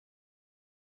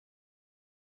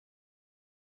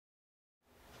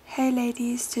Hey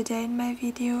ladies, today in my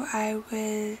video I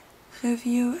will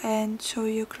review and show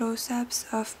you close-ups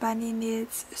of Bunny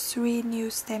Nails' 3 new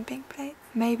stamping plates.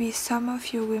 Maybe some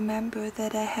of you remember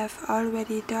that I have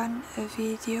already done a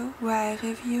video where I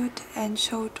reviewed and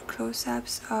showed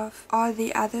close-ups of all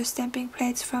the other stamping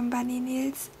plates from Bunny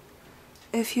Nails.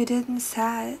 If you didn't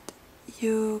see it,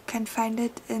 you can find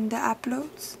it in the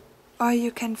uploads, or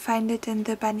you can find it in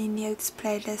the Bunny Nails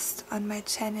playlist on my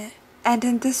channel. And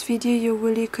in this video you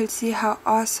really could see how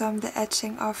awesome the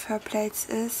etching of her plates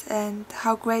is and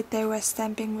how great they were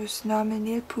stamping with normal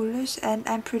nail polish, and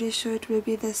I'm pretty sure it will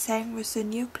be the same with the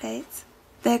new plates.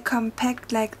 They're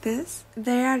compact like this.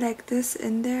 They are like this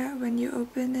in there when you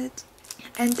open it.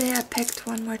 And they are packed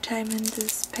one more time in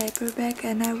this paper bag,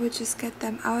 and I will just get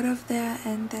them out of there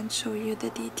and then show you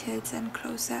the details and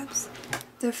close-ups.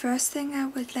 The first thing I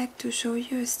would like to show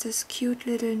you is this cute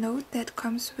little note that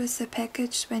comes with the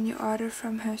package when you order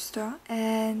from her store.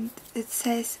 And it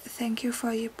says thank you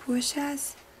for your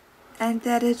purchase and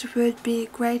that it would be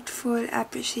grateful,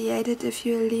 appreciated if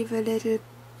you leave a little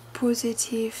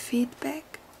positive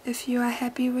feedback if you are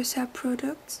happy with her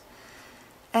products.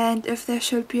 And if there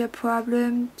should be a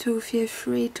problem, to feel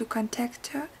free to contact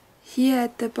her. Here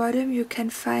at the bottom you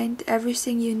can find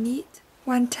everything you need.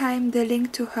 One time the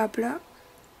link to her blog,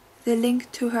 the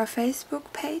link to her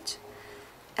Facebook page,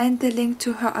 and the link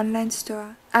to her online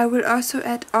store. I will also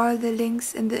add all the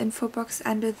links in the info box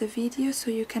under the video so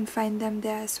you can find them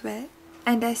there as well.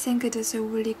 And I think it is a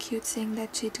really cute thing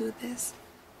that she do this.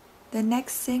 The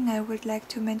next thing I would like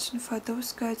to mention for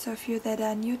those girls of you that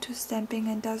are new to stamping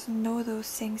and doesn't know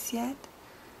those things yet,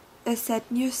 is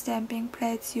that new stamping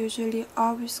plates usually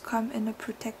always come in a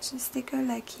protection sticker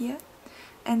like here,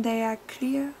 and they are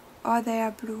clear or they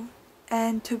are blue.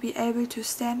 And to be able to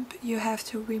stamp you have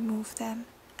to remove them.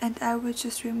 And I will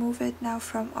just remove it now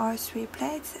from all 3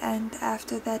 plates, and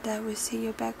after that I will see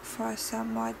you back for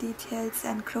some more details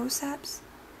and close-ups.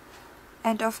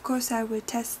 And of course I will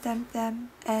test stamp them,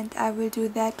 and I will do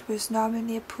that with normal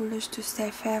nail polish to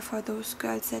stay fair for those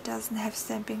girls that doesn't have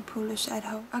stamping polish at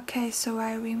home. Okay, so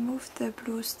I removed the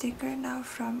blue sticker now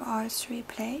from all 3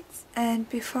 plates. And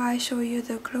before I show you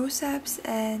the close-ups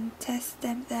and test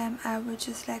stamp them, I would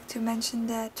just like to mention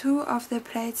that 2 of the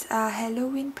plates are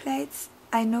Halloween plates.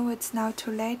 I know it's now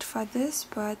too late for this,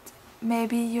 but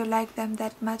maybe you like them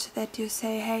that much that you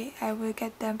say, hey, I will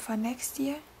get them for next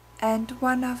year. And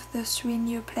one of the 3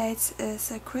 new plates is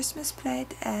a Christmas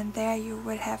plate, and there you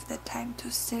will have the time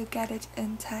to still get it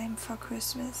in time for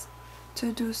Christmas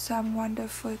to do some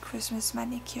wonderful Christmas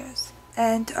manicures.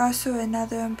 And also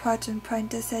another important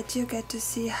point is that you get to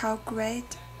see how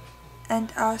great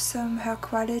and awesome her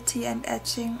quality and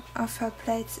etching of her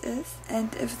plates is.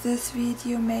 And if this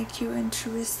video make you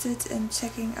interested in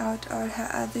checking out all her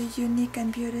other unique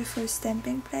and beautiful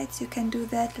stamping plates, you can do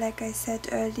that. Like I said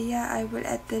earlier, I will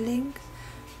add the link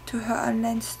to her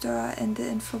online store in the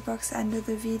info box under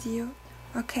the video.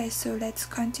 Okay, so let's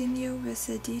continue with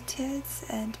the details,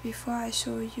 and before I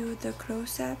show you the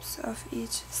close-ups of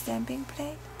each stamping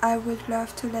plate, I would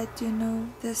love to let you know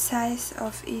the size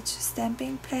of each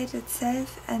stamping plate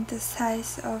itself and the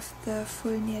size of the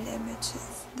full nail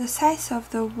images. The size of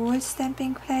the whole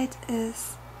stamping plate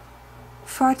is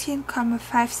 14.5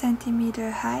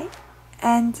 cm high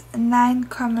and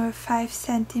 9.5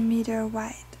 cm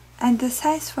wide. And the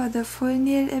size for the full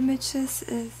nail images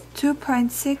is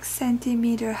 2.6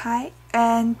 cm high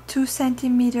and 2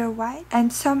 cm wide.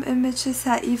 And some images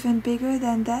are even bigger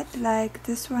than that, like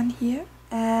this one here.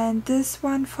 And this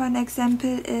one, for an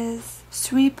example, is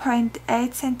 3.8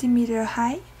 cm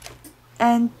high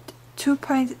and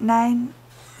 2.9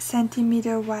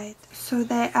 cm wide. So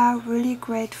they are really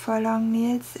great for long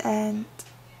nails, and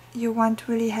you won't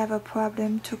really have a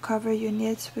problem to cover your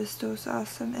nails with those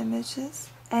awesome images.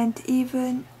 And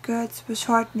even girls with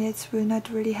short nails will not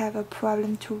really have a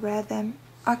problem to wear them.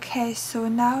 Okay, so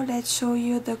now let's show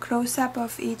you the close-up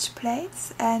of each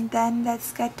plate, and then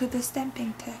let's get to the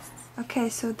stamping test. Okay,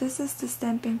 so this is the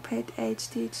stamping plate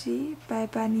HDG by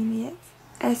Bunny Nails.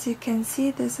 As you can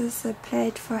see, this is a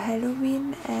plate for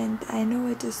Halloween, and I know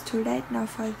it is too late now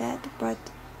for that, but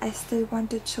I still want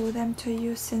to show them to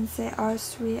you since they all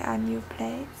 3 are new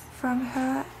plates from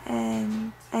her.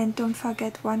 And don't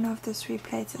forget, one of the 3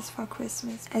 plates is for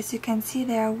Christmas. As you can see,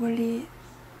 there are really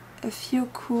a few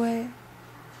cool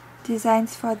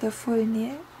designs for the full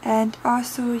nail, and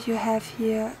also you have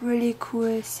here really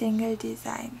cool single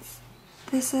designs.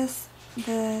 This is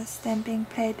the stamping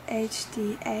plate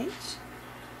HDH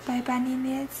by Bunny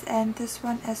Nails, and this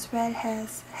one as well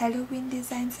has Halloween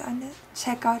designs on it.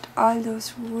 Check out all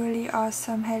those really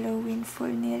awesome Halloween full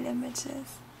nail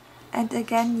images. And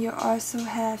again, you also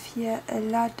have here a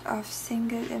lot of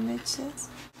single images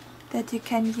that you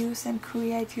can use and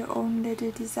create your own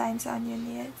little designs on your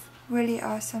nails. Really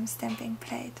awesome stamping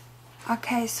plate.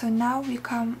 Okay, so now we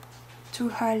come to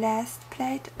her last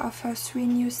plate of her 3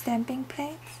 new stamping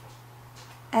plates.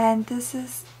 And this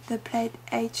is the plate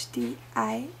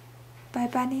HDI by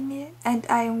Bunny Nails. And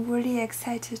I am really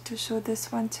excited to show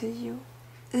this one to you.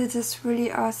 It is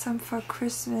really awesome for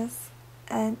Christmas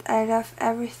and I love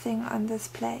everything on this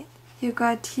plate. You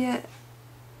got here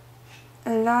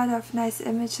a lot of nice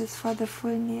images for the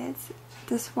full nails.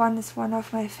 This one is one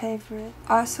of my favorite.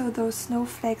 Also those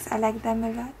snowflakes, I like them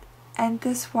a lot. And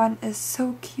this one is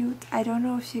so cute. I don't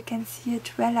know if you can see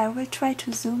it well. I will try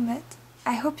to zoom it.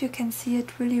 I hope you can see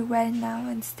it really well now.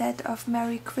 Instead of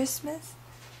Merry Christmas,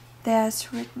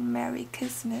 there's written Merry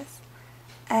Christmas.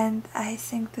 And I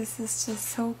think this is just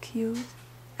so cute.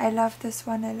 I love this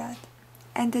one a lot.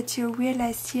 And did you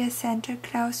realize here Santa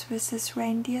Claus with his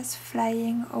reindeers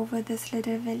flying over this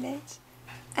little village?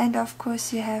 And of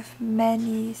course you have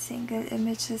many single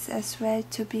images as well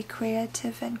to be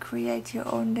creative and create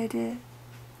your own little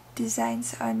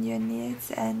designs on your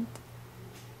nails and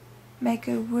make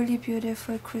a really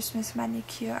beautiful Christmas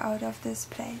manicure out of this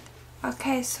plate.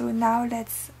 Okay, so now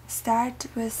let's start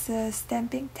with the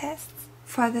stamping tests.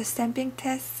 For the stamping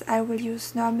tests I will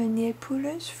use normal nail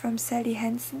polish from Sally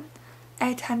Hansen,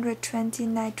 820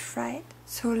 night fried.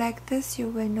 So like this you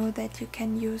will know that you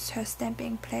can use her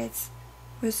stamping plates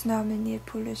with normal nail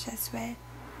polish as well.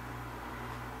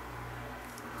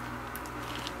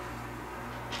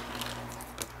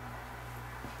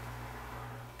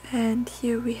 And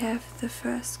here we have the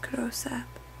first close-up.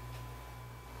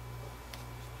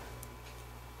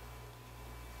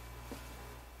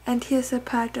 And here's a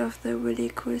part of the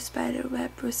really cool spider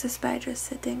web with the spider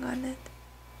sitting on it.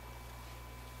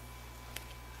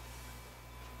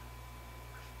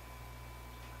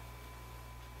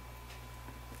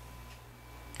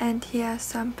 And here are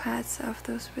some parts of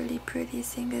those really pretty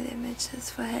single images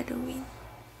for Halloween.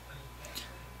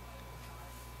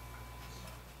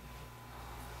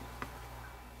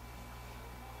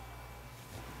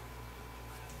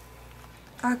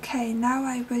 Okay, now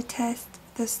I will test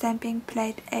the stamping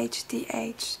plate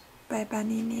HDH by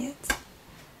Bunny Nails.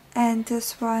 And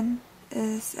this one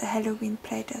is a Halloween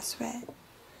plate as well.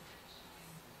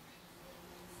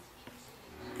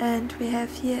 And we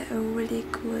have here a really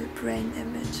cool brain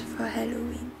image for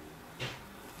Halloween.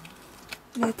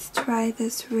 Let's try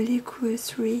this really cool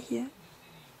 3 here.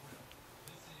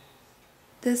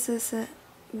 This is a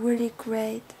really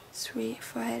great 3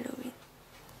 for Halloween.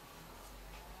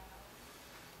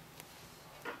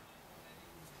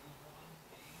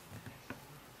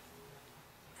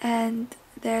 And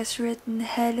there's written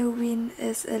Halloween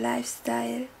is a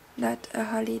lifestyle, not a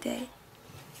holiday.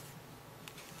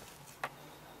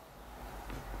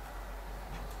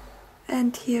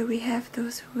 And here we have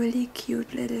those really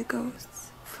cute little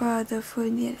ghosts for the full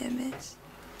nail image.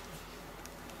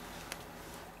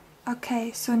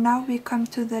 Okay, so now we come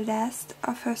to the last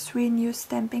of her 3 new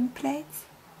stamping plates.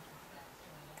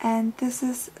 And this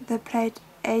is the plate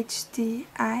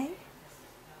HDI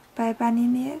by Bunny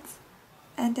Nails.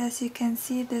 And as you can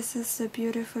see, this is a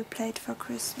beautiful plate for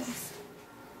Christmas.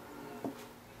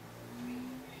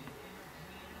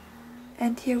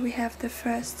 And here we have the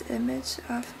first image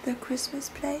of the Christmas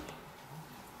plate.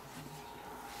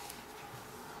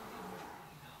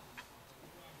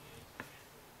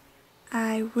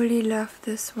 I really love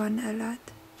this one a lot.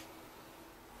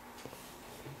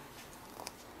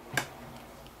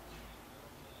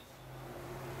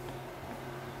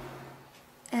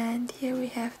 And here we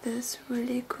have this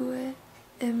really cool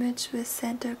image with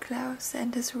Santa Claus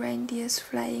and his reindeers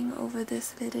flying over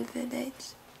this little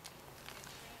village.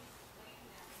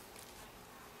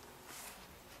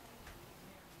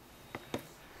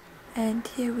 And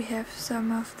here we have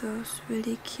some of those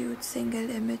really cute single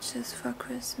images for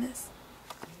Christmas.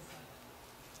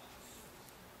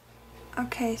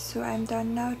 Okay, so I'm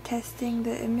done now testing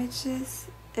the images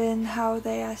in how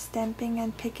they are stamping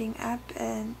and picking up,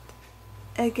 and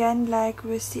again, like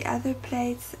with the other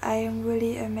plates, I am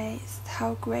really amazed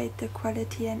how great the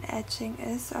quality and etching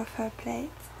is of her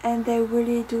plates, and they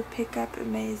really do pick up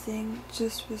amazing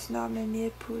just with normal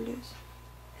nail polish.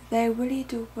 They really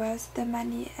do worth the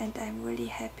money, and I'm really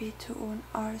happy to own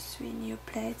all 3 new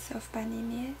plates of Bunny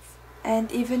Nails. And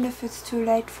even if it's too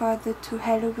late for the 2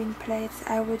 Halloween plates,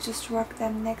 I will just rock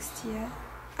them next year.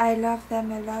 I love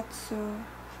them a lot, so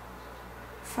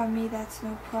for me that's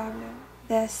no problem.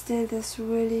 There's still this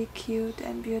really cute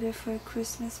and beautiful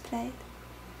Christmas plate.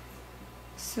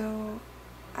 So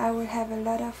I will have a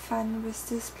lot of fun with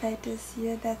this plate this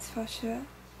year, that's for sure.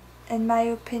 In my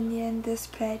opinion, this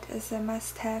plate is a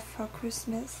must-have for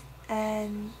Christmas,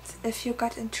 and if you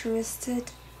got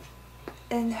interested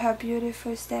in her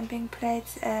beautiful stamping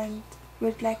plates and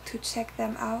would like to check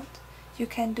them out, you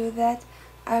can do that.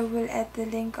 I will add the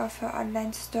link of her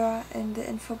online store in the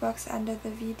info box under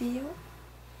the video.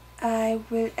 I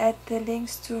will add the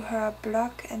links to her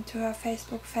blog and to her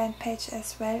Facebook fan page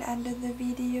as well under the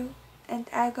video. And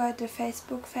I got a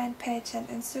Facebook fan page and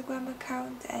Instagram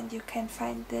account, and you can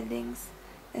find the links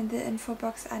in the info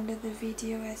box under the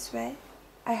video as well.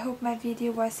 I hope my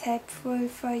video was helpful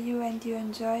for you and you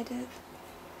enjoyed it.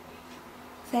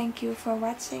 Thank you for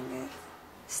watching it.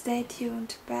 Stay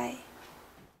tuned. Bye.